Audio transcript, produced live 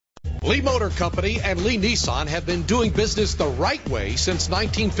Lee Motor Company and Lee Nissan have been doing business the right way since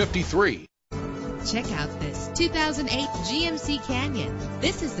 1953. Check out this 2008 GMC Canyon.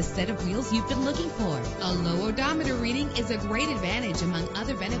 This is the set of wheels you've been looking for. A low odometer reading is a great advantage among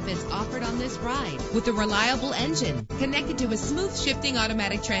other benefits offered on this ride. With a reliable engine connected to a smooth shifting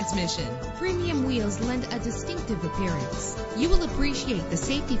automatic transmission, premium wheels lend a distinctive appearance. You will appreciate the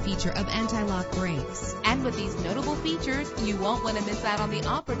safety feature of anti-lock brakes. And with these notable features, you won't want to miss out on the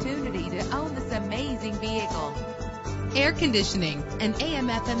opportunity to own this amazing vehicle. Air conditioning, and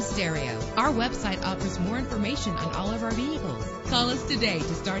AM/FM stereo. Our website offers more information on all of our vehicles. Call us today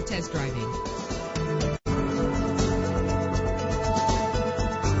to start test driving.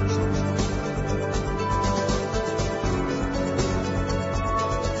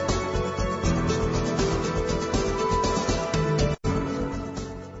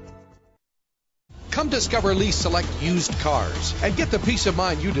 Come discover Lee's Select Used Cars and get the peace of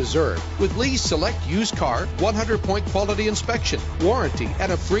mind you deserve with Lee's Select Used Car 100-point quality inspection, warranty,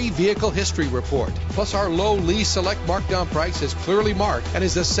 and a free vehicle history report. Plus, our low Lee's Select markdown price is clearly marked and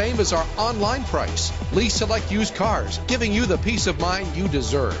is the same as our online price. Lee's Select Used Cars, giving you the peace of mind you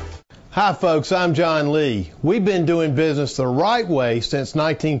deserve. Hi folks, I'm John Lee. We've been doing business the right way since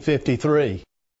 1953.